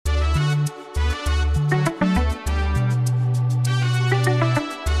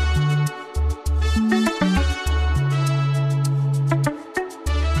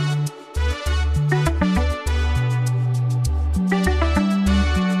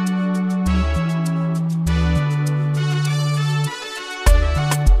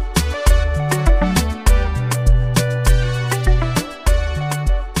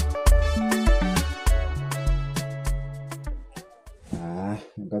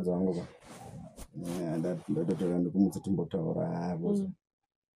mukadzi wangu ba. Ndatotora ndikumutsa timbotaura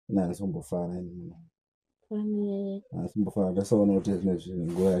nanisombofara ini. Nasimbofara ndasaona kuti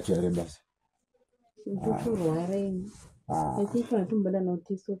zvinezvi nguva yacho yareba. Achifana tumboda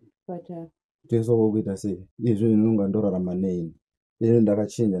notiso kupatara. Tiso kokuita sei? Izvo inonga ndorarama nei? Ino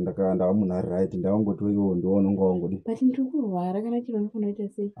ndakachinja ndakanda munhu ari right ndawangoti iwo ndiwo unonga wangodi. But ndiri kurwara kana chiro ndofana kuita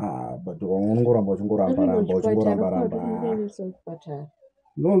sei? But unongoramba uchingoramba.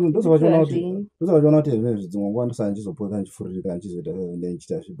 No, ndozvachiona kuti zvinezvi dzimwe nguva ndosara ndichizopota ndichifuririka ndichizoita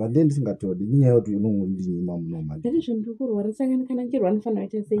ndichiita zvi. But then ndisingatodi ninyaya yekuti unongondinyima munoma. Ndizvo ndiri kurwara saka kana chirwara ndofana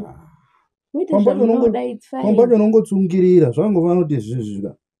kuita sei? Pambacho unongotsungirira zvangofana kuti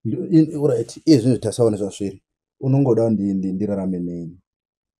zvizvika. Alright, izvi tasaona zvasviri. Unongoda ndirarame nei?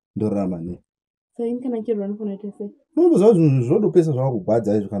 Ndorarama nei? Saka kana chirwara ndofana kuita sei? Unongoziva zvinhu zvodopesa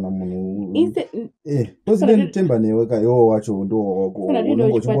zvakugwadza izvi kana munhu. Usine kutemba newe ka iwo wacho ndo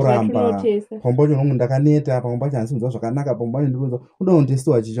unongochingoramba. Pambacho unongo ndakaneta, pambacho handisinzwa zvakanaka, pambacho ndikuzo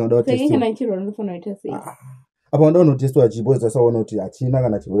unondotestiwa chicho ndoda testiwa. Saka kana chirwara ndofana kuita sei? Apa ndoda unotestiwa chipo tasaona kuti achina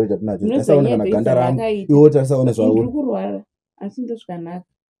kana chirwere chatinacho. Tasaona kana ganda rangu iwo tasaona zvauri. Ndiri kurwara asi ndozvakanaka.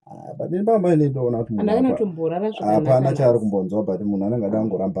 But pamba inoona kuti munhu andana tomborara zvakanaka. Hapana chaari kumbonzwa but munhu anenge ada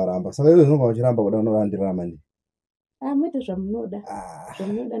kungoramba. Saka iwe zvinonga uchiramba kuda unorandirama nei? Muite zvamunoda.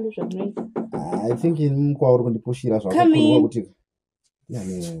 Zvamunoda ndozvamunoita. I think mukwa uri kundipushira zvakakuru kuti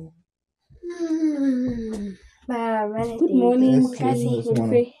Good morning.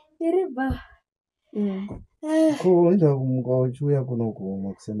 Kuenda kungochuya kunoku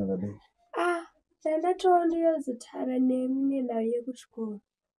makusena kadai. Chandatoondiozotara nemi naye kuchikoro.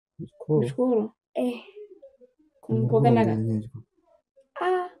 Kuchikoro? Kwakanaka.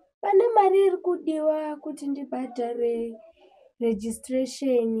 Pane mari iri kudiwa kuti ndibhadhare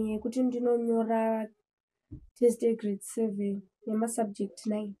registration yekuti ndinonyora test grade 7 nemasubject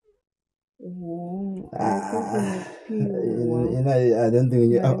 9. I don't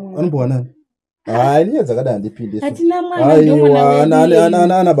think anombona. Niye dzakada handipinde. Hatina mwana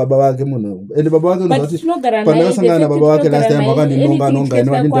ndomwana ana baba vake munhu. Ende baba vake unozati pandakasangana na baba vake last time wakandinonga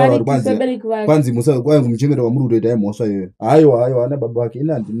ine wandindaura kuti kwanzi musa kwangu muchengero wa murudo ita mhosva iyoyo. Aiwa ana baba vake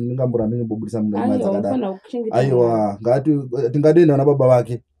ina ndingamborambe ndibobudisa munhu mai dzakadaro. Aiwa tingadoenda na baba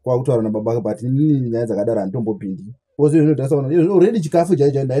vake kwakutaura na baba vake but nini nyaya dzakadaro handitombopindi. Bozi zvinotasaona already chikafu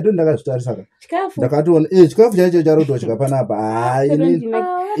chaicho ndaito ndakazvitarisaka. Ndakatoona chikafu chaicho charoto chikapana apa.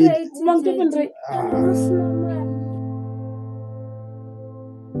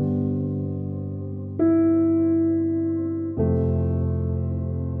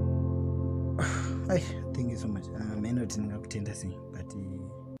 Thank you so much. I know ndingakutenda sei but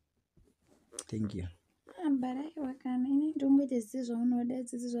thank you. Wakana ini ndongoita zvamunoda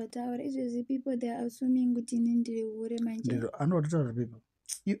zvataura izvezvi people they are assuming kuti ndiri ure manje. Ndiro anotaura people.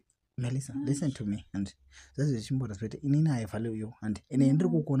 You Melissa, listen to me and that's the chimbora spete inini haivale uyo and ine ndiri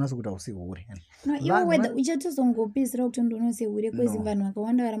kukuona sokuti usihure and no iwe whether uchatozongopedzera kuti ndonosehure kwezi vanhu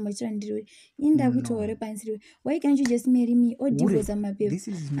vakawanda varamba vachira ndiri inda kuti ore pansiri why can't you just marry me or divorce my baby? This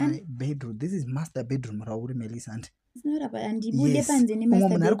is my bedroom, this is master bedroom rauri Melissa and it's not about and ibude panze ne master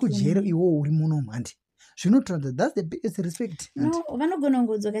bedroom. Ari kujero iwo uri muno and zvinotaura that's the biggest respect. No vanogona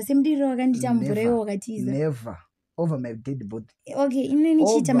ngodzoka semudiro wakandita mvura iwo wakatiza. Never over my dead body. Okay, inini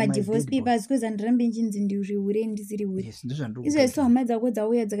chita ma divorce papers kweza ndirambe nchinzi ndiri ure ndisiri ure. Yes, ndizvo izvo so hama dzako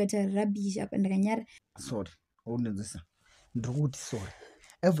dzauya dzakati rubbish apa ndakanyara. Sorry, unenzisa. Ndikuti sorry.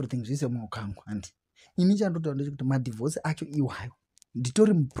 Everything zvise mukangu and ini chandotaura ndechikuti ma divorce acho iwayo.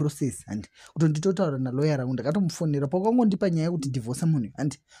 Nditori mu process and kuti nditotaura na lawyer rangu ndakatomufonera pakangondipa nyaya yekuti divorce munhu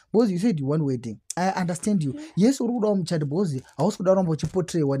and because you said you want wedding I understand you. Yes uri kuda muchadi because hausi kuda kuramba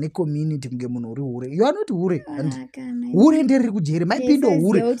uchiportraywa ne community kunge munhu uri hure. You are not hure and hure ndiri kujere maipindo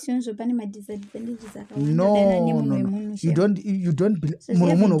hure. Pane ma disadvantages No, you don't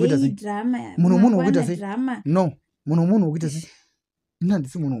munhu kuita sei munhu kuita sei no munhu kuita sei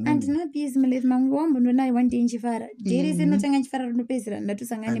ndisi munhu andina peace mlife mangu wambo ndonai one day nchifara diri sinotanga nchifara rinopezera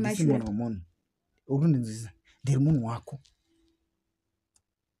ndatusangane mashura munhu urundinzisa ndiri munhu wako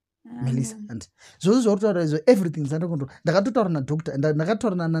Melissa and zvozo zvakutaura izvo everything ndakatotaura na doctor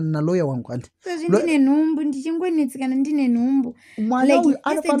ndakataura na lawyer wangu and ndine nhumbu ndichingonetsikana ndine nhumbu mwana uyu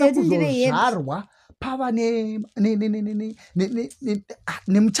anofanira kuzozvarwa pava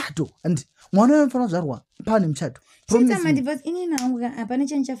nemuchato and mwana uyu anofanira kuzvarwa pava nemuchato. Inini hangu hapana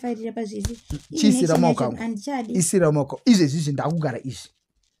chandichafarira pazvese chisira maoko angu isira maoko izvezvizvi ndakugara izvi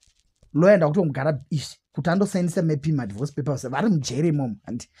lawyer ndakutongara izvi kuti andosainisa mapi ma divorce papers vari mujere imomo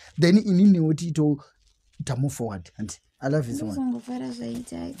and then ininiwo tiita move forward and I love you so much.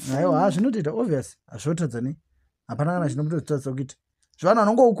 Aiwa zvinotoita obvious hazvotadzani hapana kana chinomutotatsa kuti zvana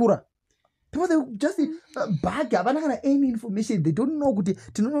vanongokura. People they just bag havana kana any information. They don't know kuti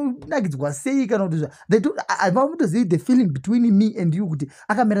tinonakidzwa sei kana kuti they don't. I want to see the feeling between me and you kuti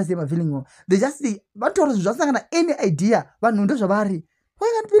akamera sei feeling. They just say vataura zvasina kana any idea. Vanhu ndo zvavari. Why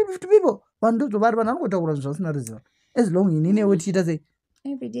can't 50 people? Vanhu ndo zvavari vanhu vangotaura zvasina ruzivo. As long inewe tichita sei.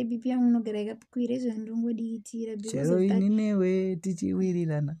 Everyday BP yangu nogara yakakwira zvandongodiitira. Chero inewe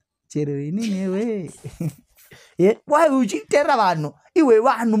tichiwirirana. Chero inewe. Why uchitera vanhu iwe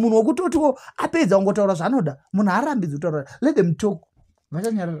vanhu munhu wokutotiwo apedza ungotaura zvanoda munhu arambidzi kutaura. Let them talk.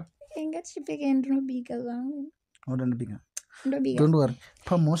 Vachanyarara. Ngatichipfeke ndinobika zvangu. Ndobika. Ndobika. Don't worry.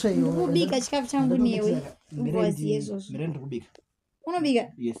 Pamosha iyo. Ndobika chikafu changu newe. Ngozi yezvozvo. Mirenda kubika.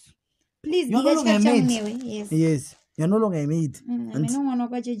 Unobika? Yes. Please bika chikafu changu newe. Yes. Yes. You're no longer a maid. Amene mwana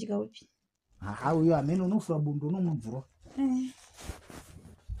wakachejika upi? Uyo amene unofura bundo unomubvura.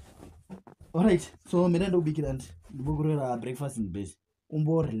 Alright, so mirenda kubikira ndibokurera breakfast in bed.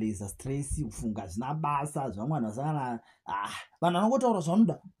 Release stress, kufunga zvina basa, zvamwana sana. Vanhu vanongotaura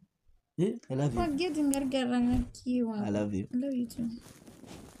zvanoda. I love you. Forget ngarigarangakiwa. I love you. I love you too.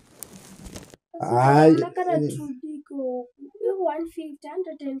 Nakana tudiko.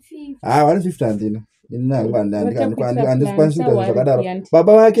 150. 150 andina. Andikwanisi kuita zvakadaro.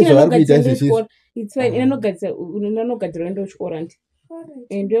 Baba vake zvavarikuita izvezvi. It's fine. Inogadzirwa ndo chikora ndi.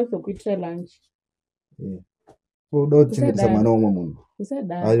 And you kuitira lunch. Uda kuchengetesa mwana womwe munhu.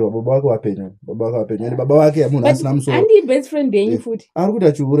 Usadaro. Aiwa baba wake wapenya. Ani baba wake munhu asina musoro. Andi best friend yenyu futi. Ari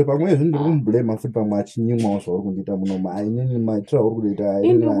kuita chiure pamwe zvino ndiri kumublame futi pamwe achinyimwawo zvauri kundiita muno. Inini maitira uri kuita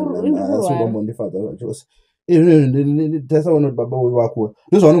asingambondifadza chose. Tasaona kuti baba uyu wakura.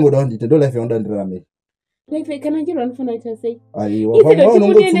 Ndozvaunongoda kundiita ndo life yaunoda ndirarame. Life kana chiro anofana kuita sei? Aiwa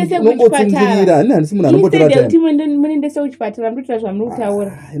unongotsungirira. Handisi munhu anotora time. Instead of munendesa kuchipatara mutira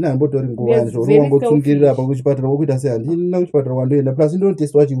zvamutaura. Inambotori nguva zvauri wangotsungirira pakuchipatara wokuita sei handina kuchipatara wandoenda plus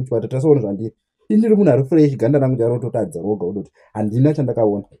ndinotestwa chii kuchipatara tasaona zvandiri. Ndiri munhu ari fresh ganda rangu ndarototadza roga udoti handina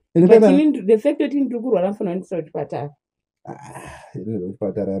chandakaona. The fact that ndiri kurwara anofana kundisa kuchipatara.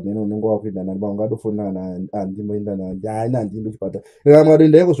 Kuchipatara meno unongo wakuenda nani bangadofona na andimoenda na handindi kuchipatara.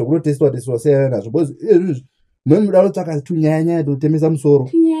 Ramadoenda yako zvokunotestwa sei nazvo because mwe mudaro tsaka tunyanya totemesa musoro.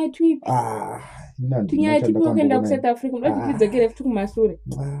 Tunyanya twipi. Tunyanya twipi kuenda ku South Africa ndoti tidzokere futi kumasure.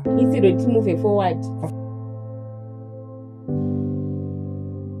 Instead of move forward.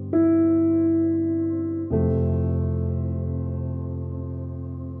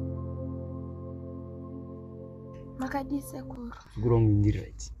 Makadisekuru. Zikurongo ndiri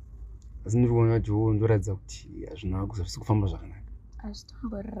right. Asi ndiri kuona kuti ndoratidza kuti hazvina kuzvisi kufamba zvakanaka.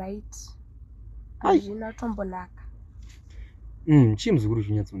 Hazvitombo right. Hazvina tombonaka. Chii muzukuru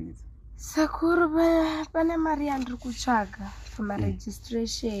chinyatsounetsa? Sekuru pane mari yandiri kutsvaga for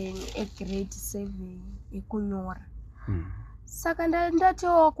registration grade 7 ekunyora. Saka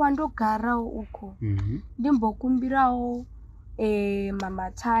ndatiwo kwandogarawo uko. Ndimbokumbirawo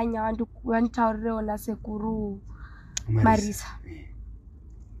mamatanya vanditaurirewo nasekuru Marisa.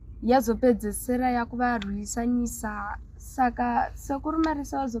 Yazopedzesera yakuvarwisanisa. Saka sekuru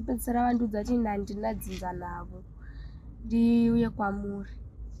Marisa wazopedzesera vandudza kuti handina dzinza navo. Ndiuye kwamuri.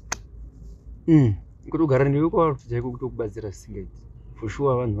 Kutogara newe kwavari chaiko kutokubatsira zvisingaiti. For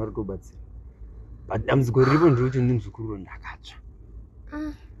sure vanhu vari kutobatsira. But dambudziko riripo nderekuti ndini muzukuru ndakatsva.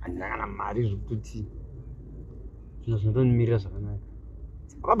 Handina kana mari zvekuti zvinhu zvinotonimirira zvakanaka.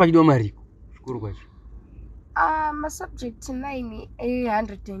 Apa pachidiwa mariko zvikuru kwacho. Masubject 9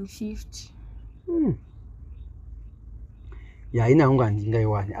 150. Ina hangu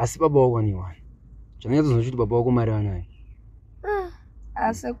handingaiwani asi baba wako aneiwani. Zvanyatsoziva kuti baba wako mari anayo.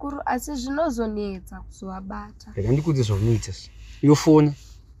 Sekuru asi zvinozonetsa kuzovabata. Rega ndikudze zvaunoita. Yofona.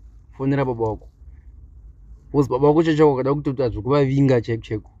 Fonera baba wako. Because baba wako chacho wakada kutoti adzokuvavinga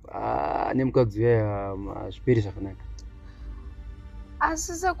chaiko. Nemukadzi uya zviperi zvakanaka.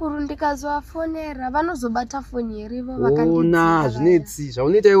 Asi sekuru ndikazovafonera vanozobata foni here ivo vakandidzinga. Ona zvinetsi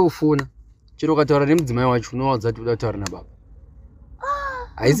zvaunoita iwe ufona. Chero ukataura nemudzimai wacho unowadza kuti uda kutaura nababa.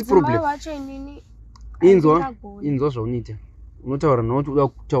 Haisi problem. Mudzimai wacho inini. Inzwa zvaunoita. Unotaura nawo kuti uda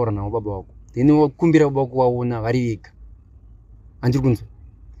kutaura nawo baba wako. Then wakumbira baba wako waona vari vega. Handiri kunzwa.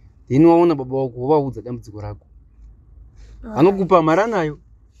 Then waona baba wako wovaudza dambudziko rako. Anokupa mari anayo.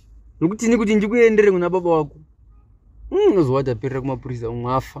 Nokutini kuti ndikuendere kuna baba wako. Unozowata perera kumapurisa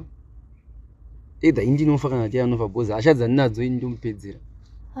umwe afa. Either indinofa kana kuti anofa because ashadza nadzo ndomupedzera.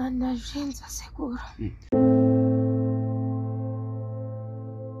 Ndazvinza sekuru.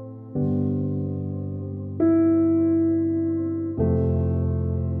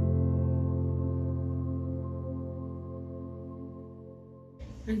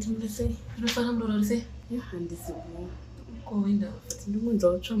 Anti mnese, unafanya mdoro lise? Handisi Koenda kuti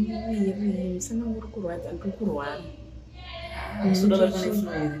ndimunzwa utsva muviri musana uri kurwadza ndiri kurwara.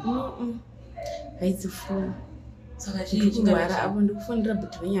 Haidzi flu. Saka chikurwara apo ndikufonera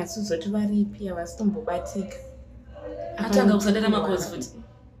bhuti venyu asizoti varipi havasitombobatika. Atanga kusadara makozi futi.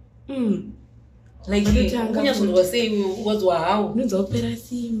 Like kunyazonzwa sei wadzwa hawo. Ndinzwa kupera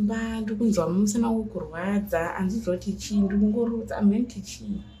simba, ndikunzwa musana uri kurwadza, handizoti chii, ndikungorudza amenti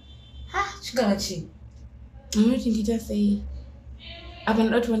chii. Chingava chii? Munoti ndiita sei? Apa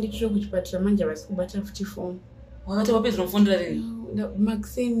ndoda kuti vanditire kuchipatara manje havasi kubata futi fomu. Wakati wapedzera kufundira rini?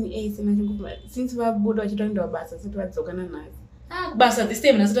 Maxim ese nachingova since vabuda vachitoenda basa asati vadzokana nhasi. Kubasa this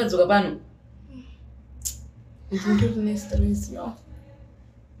time nasati adzoka pano. Ndine stress yo.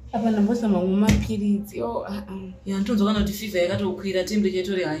 Apa ndambosama mumapirizi yo. Ndinzwa kuti fever yakatokwira temperature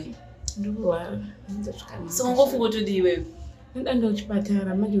tori hai. Ndikurwara. Saka ngofunga kuti iwewe. Ndoda ndo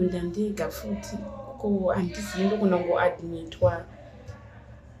kuchipatara manje ndandega futi. Ko handisi ndokona ngoadmitwa.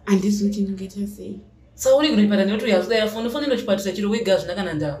 Handisi kuti ndingaita sei. Saka uri kunipata nekuti uyazodaya foni ndochipatisa chiro wega zvina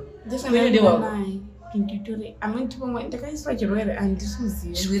kana ndava. Kwende wako. Nditore amweni pomwe ndakaiswa chirwere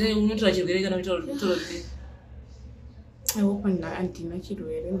handisuziva. Chirwere unotora chirwere kana unotora kuti aiwopanda handina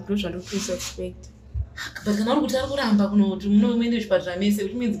chirwere ndo zvandikususpect. But kana uri kuti ari kuramba kunoti munoende kuchipatara mese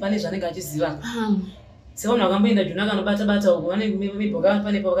which means pane zvanenge achiziva. Saka vanhu vakamboenda juna kanobata uko vane mibhoka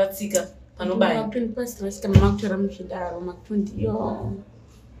pane pavakatsika panobaya. Pastor makutora muzvidaro makutondi yo.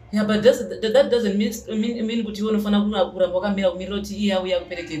 Yeah, but that doesn't mean kuti iwe unofana kuramba wakamira kumirira kuti iye auya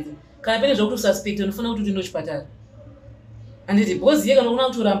kuperekedza. Kana pane zvokuti ususpect unofana kuti uende kuchipatara. Handiti because iye kana una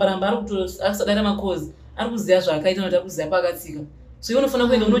kuti uramba ari kusadara makozi ari kuziva zvaakaita kuti ari kuziva paakatsika. So iwe unofana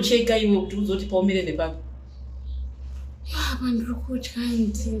kuenda unocheka iwe kuti uzoti paumire nepapo. Apa ndiri kutya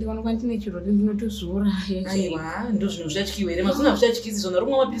ndikaonekwa ndine chirwere ndinotozviuraya. Aiwa ndo zvinhu zvichatyiwa here mazvina zvichatyisi zvona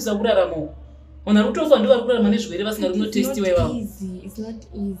rumwe mapirisi akuraramawo. Ona rutofa ndo vari kurarama nezvirwere vasina runotestiwa iwavo. It's not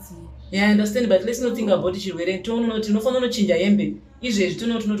easy. Yeah, I understand, but let's not think about chirwere. Tinofana unochinja hembe. Izvezvi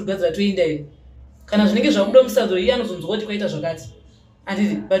tinotogadzira toenda here. Kana zvinenge zvabuda musadzo iye anozonzwa kuti kwaita zvakati.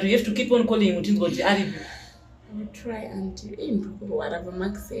 But we have to keep on calling mutinzwa kuti aripo. I will try and ndikurwara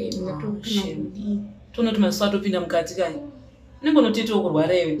pamaxi ndatokana kudi. Tonoti maziso atopinda mukati kani. Nimbonotetiwo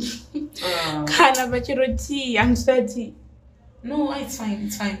kurwara iwe. Kana pachiro tea handisati. No, it's fine.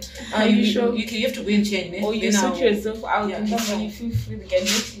 Are you sure? You have to go and change, man. Or you sort yourself out. Yeah, and somebody feel free to get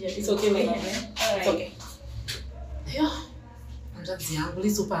it. It's okay with me. It's okay. Yeah. Hanzvadzi yangu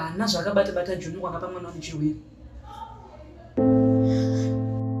liso pana zvakabata junu kwanga pamwe nomuchiwiri.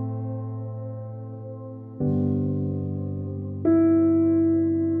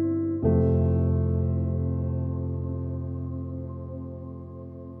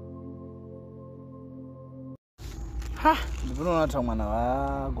 Ndinoona kuti mwana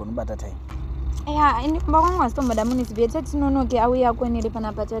wagonobata tai. Ini kumba kwangu asitomboda munisipi yete tinonoke auya kwenere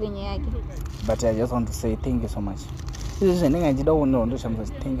panapa tarinye yake. But I just want to say thank you so much. Izvi zvendinga ndichida kuona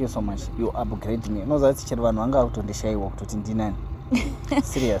ndoshamisa thank you so much. You upgrade me. Unoziva kuti chero vanhu vanga kutondishaiwa kutoti ndinani.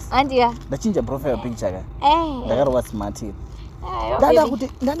 Serious. Andiya. Ndachinja profile picture ka. Ndakarova smart.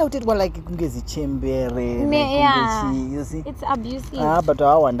 Ndanda kutetwa like kunge zichembere kunge you see. It's abusive. But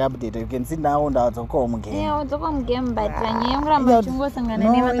how and update you can see now ndadzoka mugame. Udzoka mugame but nyaya nguramba chingosangana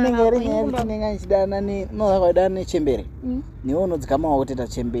nevana tinenge chidana ne nozakadana nechembere. Niwo unodzikama woteta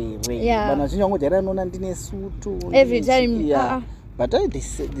chembere. Bana zvinyangojara nona ndine sutu. Every time. Yeah. But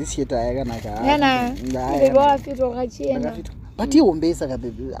this shit yakanaka. Yana. Ndebe wafitwa wakachena. But you wombesa ka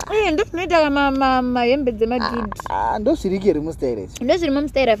baby. Ndonoita kama hembe dzemadhidhi. Ndozvirikeri mustaire. Ndozviri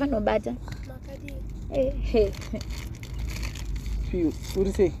mustaire afanobata. Fiu,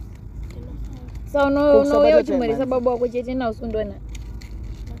 uri sei? So unouya uchimhoresa baba wako chete nausundona.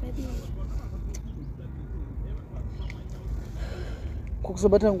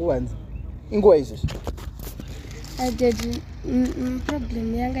 Kukusobata nguvanzi. Inguva izvozvi. Adedi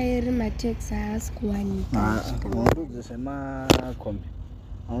problem yanga iri matex haasi kuwanika. Ndudzi zvemakombi.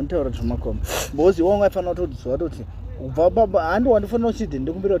 Hauntaura kuti zvemakombi. Bozi wanga aifanira kutodziwa kuti ubva baba handi wandifanira uchiti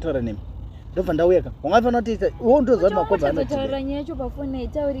ndikumbira kutaura nemi. Ndobva ndauyaka. Wanga aifanira kuti iwo ndoziva kuti makombi anoita. Taura nyaya yacho pafoni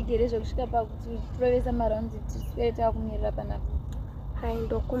itaurigere zvekusvika pakuti tirovesa maraundi tiswere taakumirira panapa. Hai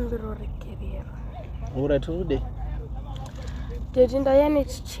ndokumbira uregerero. Ura turude. Dedi ndauya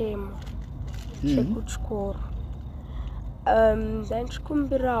nechichemo chekuchikoro.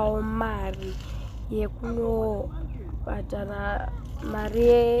 Ndandichikumbirawo mari yekunobhadhara mari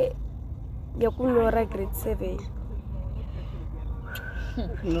yekunyora grade 7.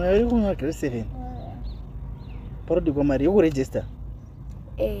 Iri kunyora grade 7? Parodi kwa mari yokuregister?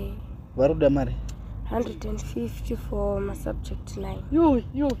 Varuda mari? 150 for my subject 9.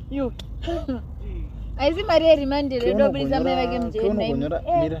 Yo. Aisi mari yerimande redobulisa mai vake mujeni.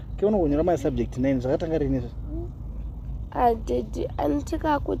 Mira, keunogonyora my subject 9 zvakatanga rini. Adedi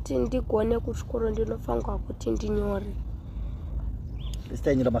antika kuti ndigone kuchikoro ndinofanirwa kuti ndinyore.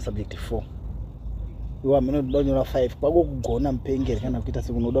 Isitanyira ma subject 4. Iwe amene 5 kwako kugona mupengeri kana kuita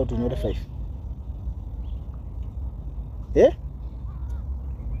sekunoda kuti unyore 5.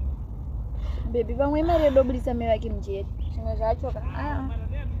 Baby vamwe mari redobulisa mai vake mujeni. Zvimwe zvachoka.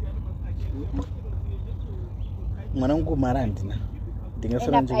 Mwanangu mara ndina.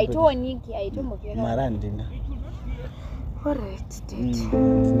 Ndingasara nje. Aitoniki, aitombokera. Mara ndina. Alright, Dad.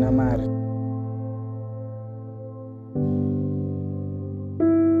 Tina mari.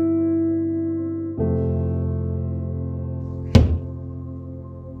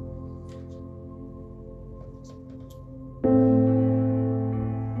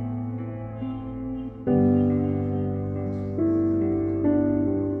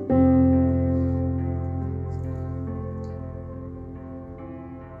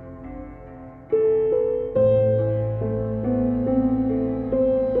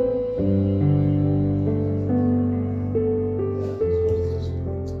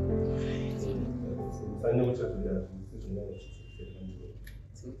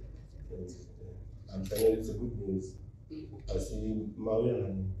 I'm telling you, it's a good news. I see Maui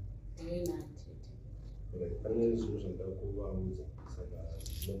and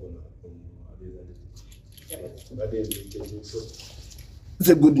it's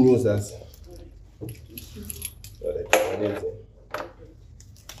a good news, as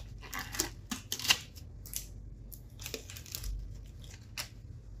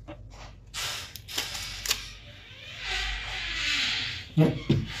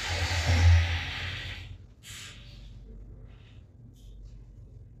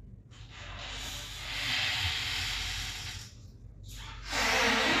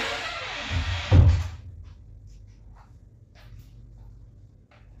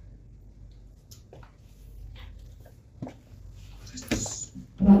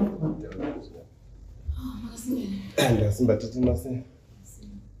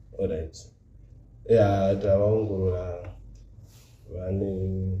all right. Yeah, tavaongorora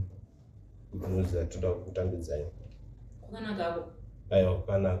vane guruzi ratoda kutambidzai. Kwakanaka hapo. Aiwa,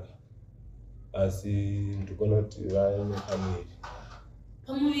 kwakanaka. Asi ndikona kuti vane pamuviri.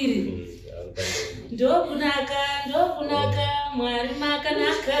 Pamuviri? Ndokunaka, Mwari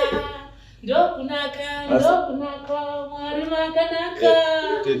makanaka. Ndokunaka, Mwari makanaka.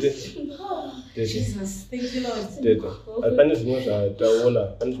 Jesus, thank you, Lord. Pane zvimwe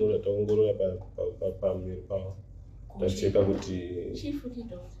zvataongorora pamuviri pavo. Tacheka kuti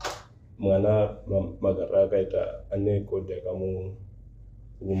mwana magariro akaita ane kodhi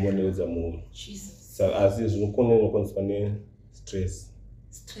yakamumonedza munhu. Asi zvinokonzerwa nestress.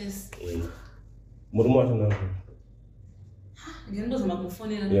 Murume wacho nazvo. Ndinozama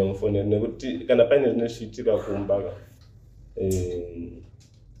kumufonera. Mufonera nekuti kana paine zvinochiitika kumba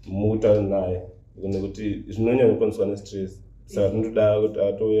mutaure naye nekuti zvinonyanya kukonzerwa nestress. Saka tinoda kuti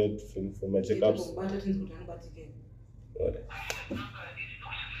atouya for my checkups.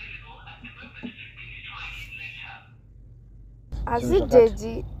 Asi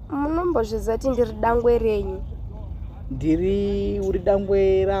Dedi, munombozviziva kuti ndiri dangwe renyu? Uri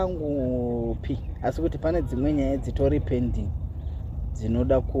dangwe rangu pi, asi kuti pane dzimwe nyaya dzitori pending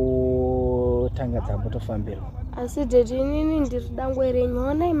dzinoda kutanga dzambotofambirwa. Asi Dedi, inini ndiri dangwe renyu.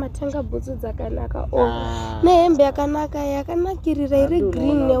 Onai matanga bhutsu dzakanaka, nehembe yakanaka yakanakirira iri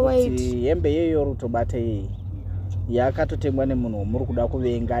green newhite. Hembe yeyo rutobata iyi yakatotengwa nemunhu muri kuda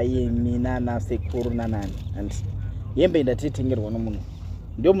kuvenga imi nana sekuru nanani. And hembe ndatitengerwa nomunhu,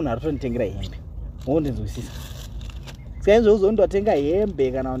 ndio munhu arotonditengera hembe. Wondinzwisisa. Saizo uzondotenga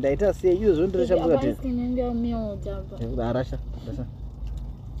hembe kana ndaita sei iyo zvondoresha mukati. Arasha.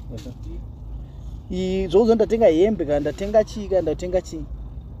 Izvozondatenga hembe kana ndatenga chii.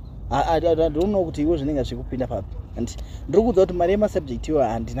 Ndaona kuti iwe zvinenge zvikupinda papi. And ndiri kuudza kuti mari yemasubject iwo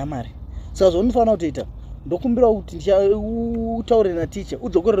handina mari. Saka zvondofanira kutoita ndokumbira kuti utaure naticha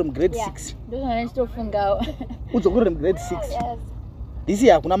udzokorere mugrade 6. Ndozvona nditofungawo. Udzokorere mugrade 6. Disi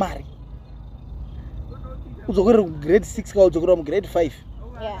hakuna mari. Udzokorere mugrade 6 ka udzokorere mugrade 5.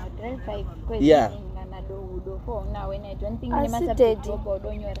 Yeah, grade 5. Yeah.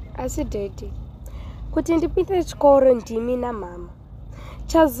 Asi Dedi, kuti ndipinde chikoro ndimi namama,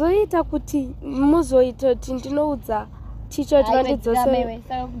 chazoita kuti muzoita kuti ndinoudza ticha kuti vandidzosere.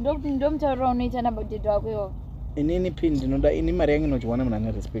 Ndomutaurira unoita nabadhedhi wako iwo. Inini pin ndinoda ini mari yangu inochiwana munhu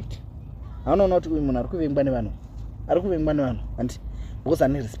ane respect. Anoona kuti uyu munhu ari kuvengwa nevanhu. And because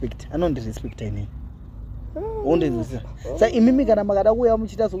ane respect, anondirespecta inini. ondenzisa saka imimi kana makada kuuya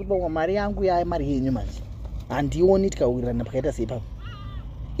muchita sokuti pamwe mari yangu mari yenyu manje handioni tikawirirana pakaita sei papo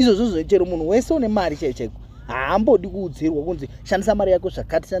izvozvo zvinochero munhu wese une mari chaiko haambodi kuudzirwa kunzi shandisa mari yako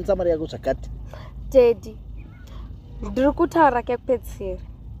zvakati shandisa mari yako zvakati. Daddy, ndiri kutaura kekupedzisira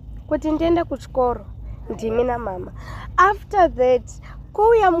kuti ndiende kuchikoro ndimi namama. After that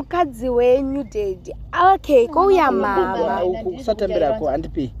kouya mukadzi wenyu Daddy. Okay, kouya mama. Kusatambirako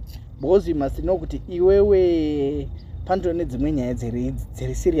handipi because you must know kuti iwewe pandiro nedzimwe nyaya dziri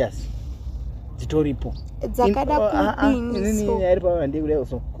serious dzitoripo dzakada kudini so nyaya iri pava ndikudayo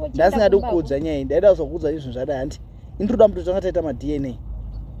so ndasingadi kukuudza nyaya iyi ndaida kuzokuudza izvo zvada handi indinoda mutotanga taita ma-DNA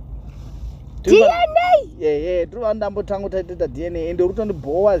tiriva ndambotanga taita DNA ende uri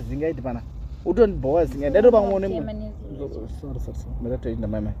kutondibhowa zingaiti pana utondibhowa zinga ndaito pamwe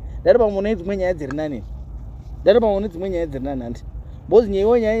ndaito pamwe nedzimwe nyaya dziri nani handi bozi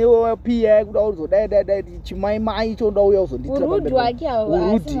nyaya pia kuda uzodai chimaimai choda uya uzonditira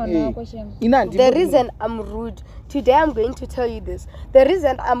The reason I'm rude today, I'm going to tell you this. The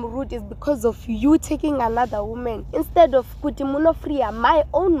reason I'm rude is because of you taking another woman instead of kuti muno free my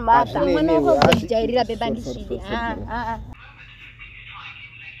own mother.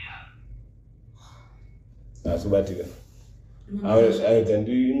 Subatika. I can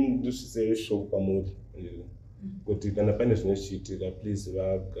do say show pamoja. Kuti kana pane zvinochitika please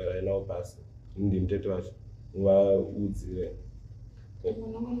vagara nawo pasi ndimutete wacho vaudzire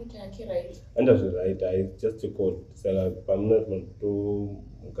andazviright I just called saka pamuna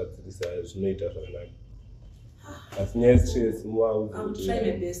tomugadzirisa zvinoita zvakanaka asi nyaya stress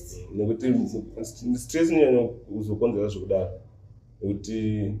nekuti stress inyanya kuzokonzera zvekudaro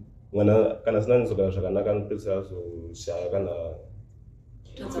nekuti mwana kana sina nizogara zvakanaka anopedzisira azoshaya kana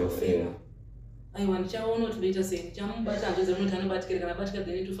aiwa ndichaona kuti ndoita sei ndichamubata hanzvadza unoti anobatikira kana abatika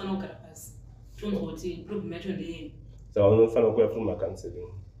then tofanira kugara pasi tonzwa problem yacho ndeyei saka unofanira kuuya from macounseling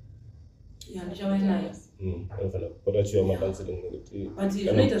ndichava nayo unofanira kupota chiuya macounseling nekuti but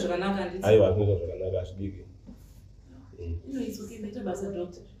zvinoita zvakanaka handiti aiwa zvinoita zvakanaka hazvidiki it's okay ndaita basa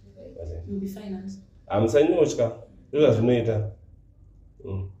doctor you'll be fine and musanyotya ndozvazvinoita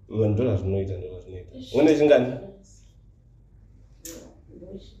ndozvazvinoita mwene chingani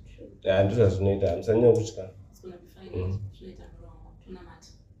ndozvazvinoita musanyanya kutya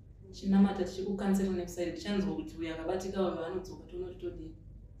chinamata tichikukansera nekuside tichanzwa kuti uyo akabatika vanhu vanodzoka toona kuti todii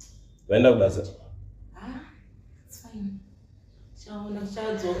vaenda kubasa it's fine chaona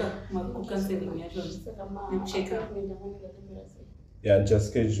tichadzoka kukanseling yacho nekucheck up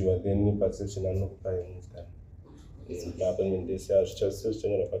ndichaschedule then perception anokupa yemusikana appointment dese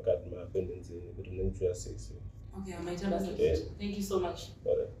zvichanyora pakati maappointments kuti unoitura 6. Okay, I'm thank you so much.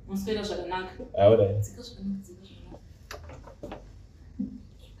 Muswera zvakanaka.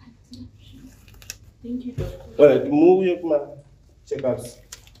 Thank you. Alright, move your check-ups.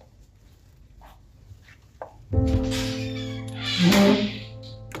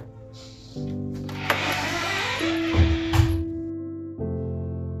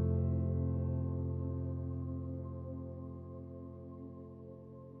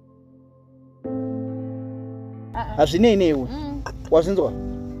 hazvinei newe wazvinzwa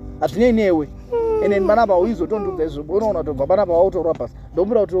hazvinei newe ene panapa uizotondudza izvo unoona kuti ubva panapa wautorwa pasi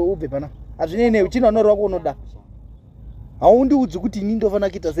ndomura kuti ubve pana hazvinei newe chino anorwa kuunoda haundiudzi kuti ini ndofana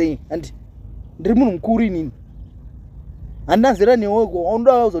kuita sei handi ndiri munhu mukuru inini handina zera newe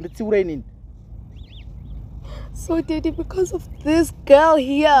unoda uzonditsiura inini. So Daddy, because of this girl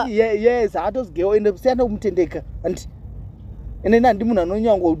here. Yes, hatos girl ende kusiyana kumutendeka handi ene nandi munhu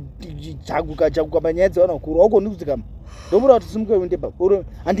anonyango jaguka panyaya dzevanakuru augoni kudzikama ndomura kuti simuke uende bako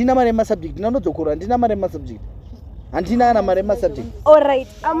handina mari yemasubject ndinodzokura handina mari yemasubject handina ana mari yemasubject. Alright,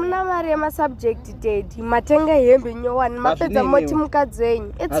 amuna mari yemasubject Daddy, matenga hembe nyowani mapedza moti mukadzi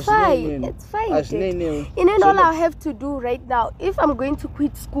wenyu. It's fine Daddy. And all I have to do right now, if I'm going to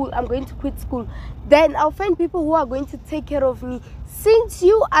quit school, I'm going to quit school. Then I'll find people who are going to take care of me. Since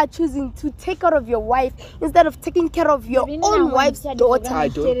you are choosing to take care of your wife instead of taking care of your own wife's daughter,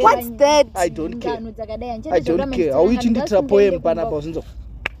 what's that? I don't care. How you chinditira poem panapa uzinzo?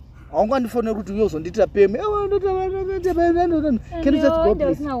 Haungandifonera kuti uyo uzonditira poem. Can you just go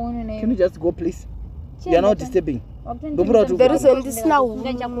please? Can you just go please? You are not disturbing. There is this now.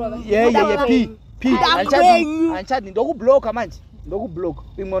 Yeah. P. Anchadi ndokublock manje. Ndokublock.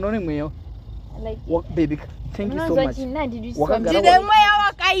 Imwono nemweyo. Baby, thank you so much.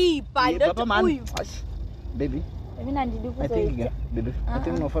 Baby, I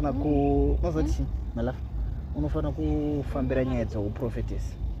think unofana ku mazati malafu. Unofana kufambira nyaya dzeuprophetess.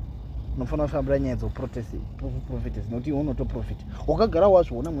 Unofana kufambira nyaya dzeuprophetess. Noti unoto prophet. Wakagara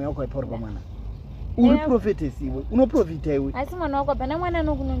wazvoona mweya wako aipaura pamwana. uri prophetess iwe unoprofita iwe asi mwana wako hapana mwana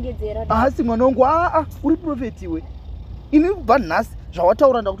anokunongedzera asi mwana wangu uri prophet iwe ini kubva nhasi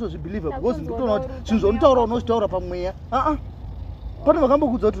zvawataura ndakutozvibhelieve because ndikutoona kuti zvinhu zvaunotaura unozvitaura pamweya pane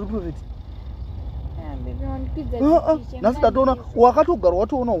vakambokudza kuti uri prophet nhasi ndatoona wakatogara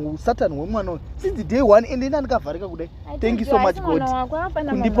watoona usatani hwemwana uyu since the day one ende ina ndikavharika kudai. Thank you so much God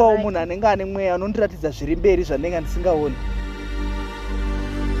kundipawo munhu anenge ane mweya anondiratidza zviri mberi zvandinenge ndisingaoni.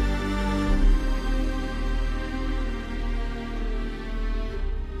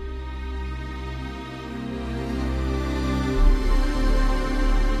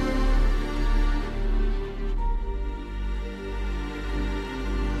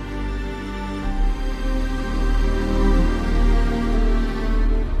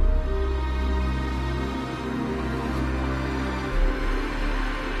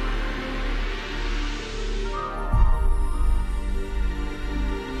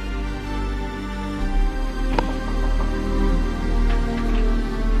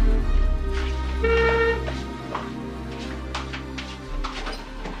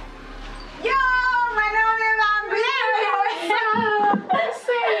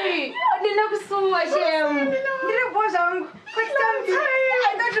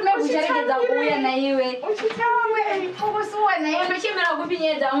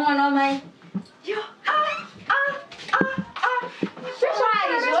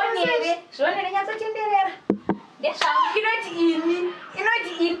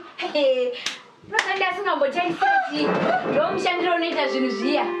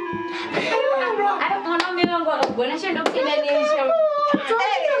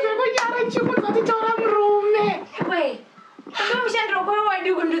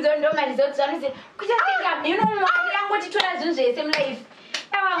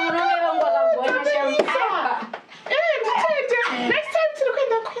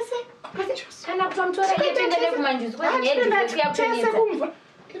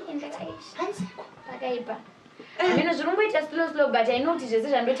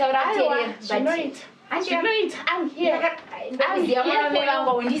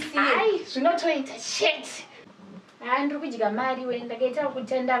 Ndikudya mari we ndakaita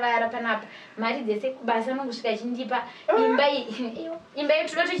kutandavara panapa mari dzese kubasa nongusvika chindipa imba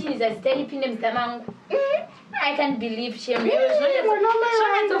yetu ndotochiniza zita ipinde muzita mangu. I can't believe shame.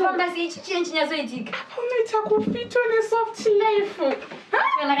 Zvonatofamba seichi chinyazoitika unoita kufito nesoft life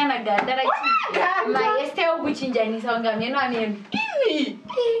kana ganda maeste okuchinjanisa unga meno ameno ini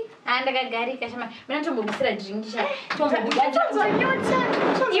andakagarika shama mina tombobvisira drinki sha tombobudaiona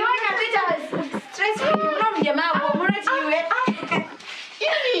kuita stress unomudya mako munoti iwe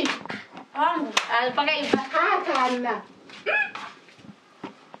ini wangu pakaipa kana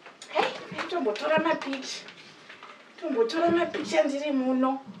tombotora mapicha ndiri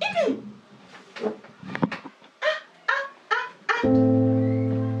muno ini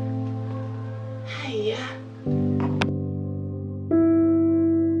haya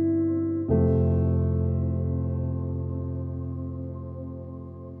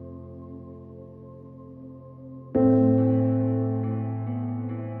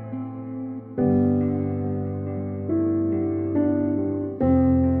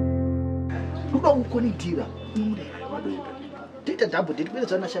kukonitira Tita double date kwenda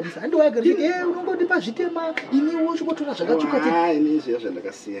zana shamisa. Andi waga unongodipa zvitema iniwo chikotora zvakachuka tete. Ini izvo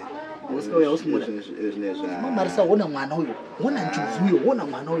ndakasiya. Usikauya usimura. Zvinezva. Mama Marisa wona mwana uyo. Wona njuzu uyo, wona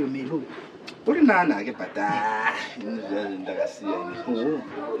mwana uyo melo. Uri nana ake pata. Ini ndakasiya ini.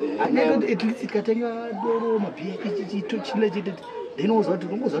 Anga at least ikatenga doro mabhiya ichi chile chete. Then uzoti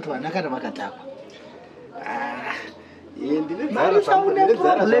ungozoti vana kana vakatakwa.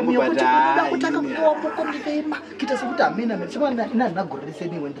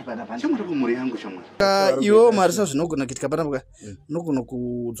 Iwo Marisa zvinogona kuitika panapa nogona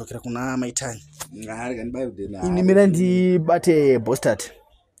kudzokera kuna maitani. Ini mina ndibate Bostad.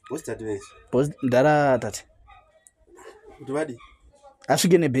 Bostad wese. Ndara tate. Kuti vadi?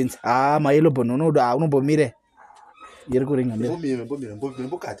 Asvike nebenzi. Maelo bono unombomire. Iri kuringa mbere.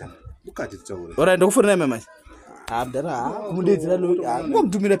 Mbokata. Bukati tsaure. Ora ndokufurira mama. Abdara kumudedzera lo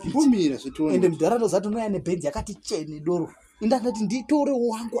ngomtumira pumira zvitoni ende mudhara ndozati unoya nebhenzi yakati chene doro indati nditore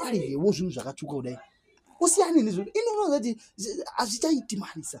wangu arirewo zvinhu zvakachuka kudai usiyane nezvo inoona kuti azvichaiti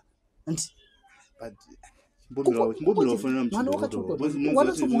Marisa anti mbomira ufanira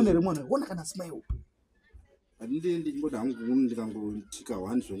wanasomuonere mwana wona kana smile andindi ngoda hangu ndikangotika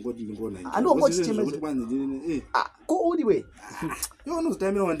one zvongoti ndingona andongoti chema kuti kwanzi ko uri we yo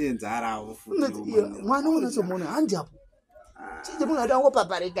unozotamira wandenzara mwana unasomuona handi apo Chizi munhu atango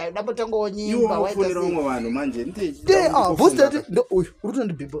paparika ndapotango nyimba waita fonera umwe vanhu manje boss dad uri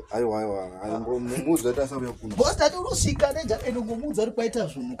kutondi people aiwa ngomudza tasa uya kuno boss dad urosvika neja enongomudza ari kwaita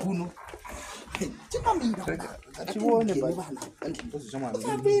zvinhu kuno tikamira tione bana ndozichamwana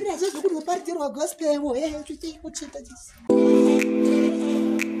sabira zvekuti kuparitirwa gospel kuchita chisi.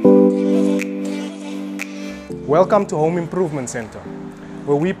 Welcome to Home Improvement Center,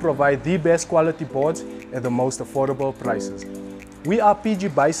 where we provide the best quality boards at the most affordable prices. We are PG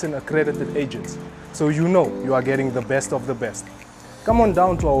Bison accredited agents, so you know you are getting the best of the best. Come on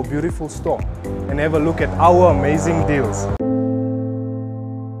down to our beautiful store and have a look at our amazing deals.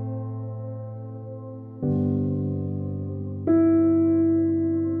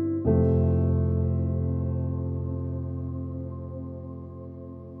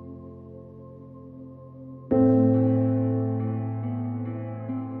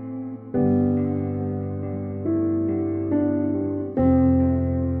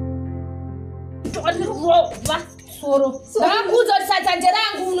 Ndakakuudza kuti sadza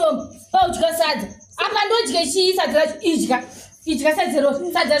nderangu uno paudya sadza apa ndodye chii sadza racho idya sadza ro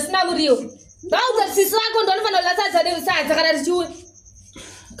sadza risina muriwo ndakaudza kuti sisi vako ndinofanira kudya sadza nesadza kana richiuya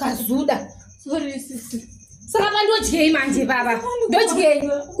kazuda saka pandodyei manje baba ndodyei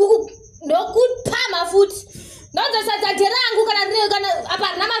ndokupama futi ndaudza sadza nderangu kana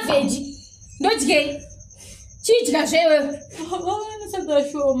apa rina mavheji ndodyei chidya zvewe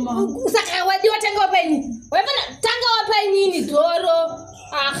saka wadiwa tanga wapaini wapana tanga wapainini dhoro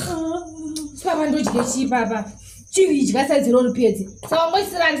papa ndodye chii papa chiidya sadza ro ripedze saka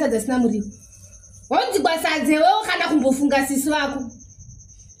wangosirani sadza sina muriwo waudzigwa sadze wewo kana kumbofunga sisi vako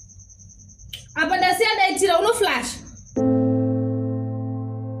apa ndasiya ndaitira unoflasha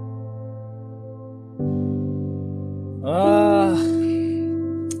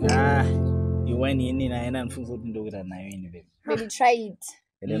Ini naena nifunza kuti ndokira nayo ini baby. Baby try it.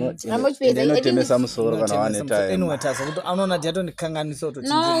 Inotemesa musoro kana wane time. Inowatasa kuti anoona jato ndikanganisa to.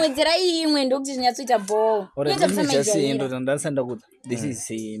 No, wedzera imwe ndokuti zinyatsoita ball. Ora ndisi ndo ndasanda kuti this is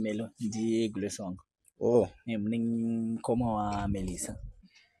Melo ndi Grace wangu. Oh, mune koma wa Melissa.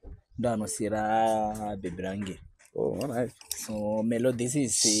 Ndo anosira baby range. Oh, alright. So Melo this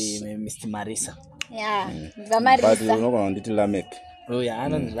is Mr. Marisa. Yeah, Marisa. But unokona nditi Lamek. Oh yeah,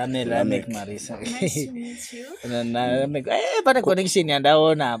 Lamek Marisa. Nice to meet you. Lamek, pana connection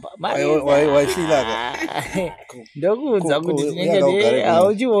yandaona hapa. Why feel like? Ndokuudza kuti tinenge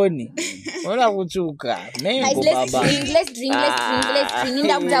auchioni. Ona kuchuka. Mengo baba. Let's drink.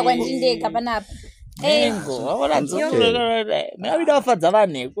 Ndakuta kwandindeka panapa. Mengo, ona dzokera. Mawida wafadza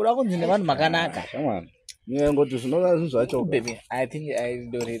vanhu kura kunzi nevanhu makanaka. Shamwana. Ngoti zvinola zvacho baby I think I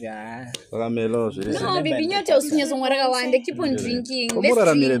don't really Ramelo zviri. No baby nyote usinyezo mwara wande keep on drinking.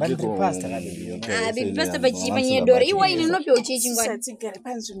 Komuraramire piko. Pasta baby. Baby pasta pachipa nyedoro. Iwa ini nope uchechi ngwani. Satigare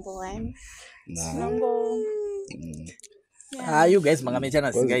panzvimbo wani. You guys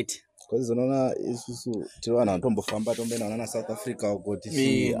makamechana singaiti. Kozi unoona isusu tiri vanhu vanotombofamba tomboenda na South Africa ukoti.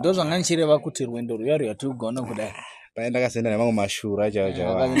 Ndo zvanganchireva kuti rwendo ruyari yatigona kudai. Paenda kasenda nemango mashura chao.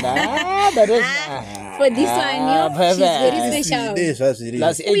 For this one, she's very special. This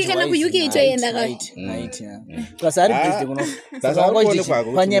kana ku UK itoenda ka. Right. Kasari best kuno. Sasa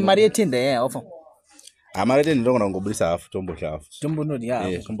kwanye mari etinde ofo. Amari etinde ndongona ngobudisa hafu tombo shafu. Tombo nodi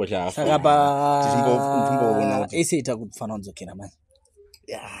ya. Tombo shafu. Saka pa timbona kuti eseita kufana nzokera manje.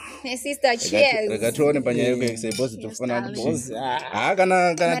 My sister, cheers. Rekatuone panyaya yekuse boss tofana boss.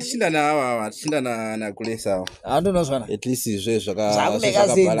 Kana tishinda na hawa, tishinda na kulesa. Andonozwana. At least izve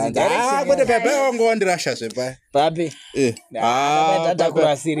zvakabalance. Kwete baba wangu wandirasha zvepa. Babe.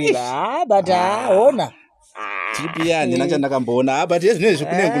 Tatakurasirira. Bata ona. Chipia ndina chandakamboona. But yezvinezvi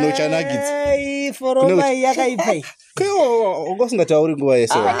kune kunochanagidza. Foroma yakaipai. Kyo ungosingatauri nguva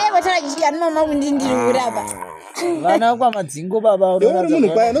yese. Pane vatarajiya noma kundindiri uraba. Vana kwa madzingo baba unoona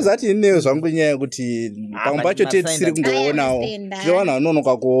munhu kwaya nozati ineyo zvangu nyaya yekuti pamwe pacho tisiri kungoonawo tiwana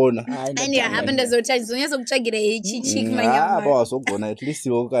nonoka kuona and yeah happened as well zonyasa kutsvagira ichi chick manyama wazogona at least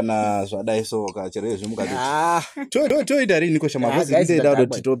wo kana zvadai so kachero zvimukati toita rini kosha mabosi ndida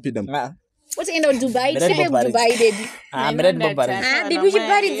kuti topinda What's Dubai? Dubai, baby. I'm ready for Paris. Baby, you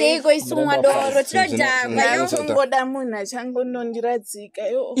party there, go isumwa doro.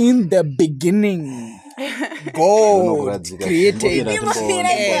 In the beginning, God created. In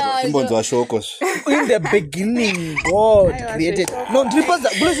the beginning, God created. No,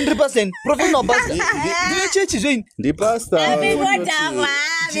 3%. Professional pastor. Church is in. The pastor.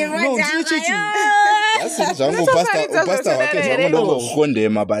 Zvangu pastor wake zvamuno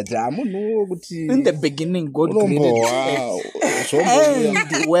kukondema but amunhu kuti in the beginning God created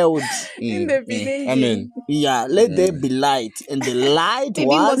the world. In the beginning. Amen. Yeah, let there be light, and the light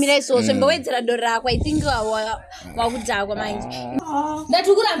was. I think wakudhakwa manje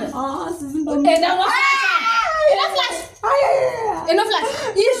ndatukuramba eno flash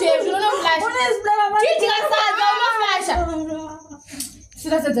izvezvi unoflash titikasadza unoflasha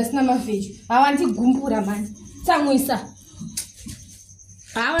sirasadza sina mavheji hawa ndigumbura mani tsamwisa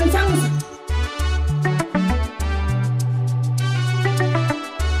hawa nditsamwisa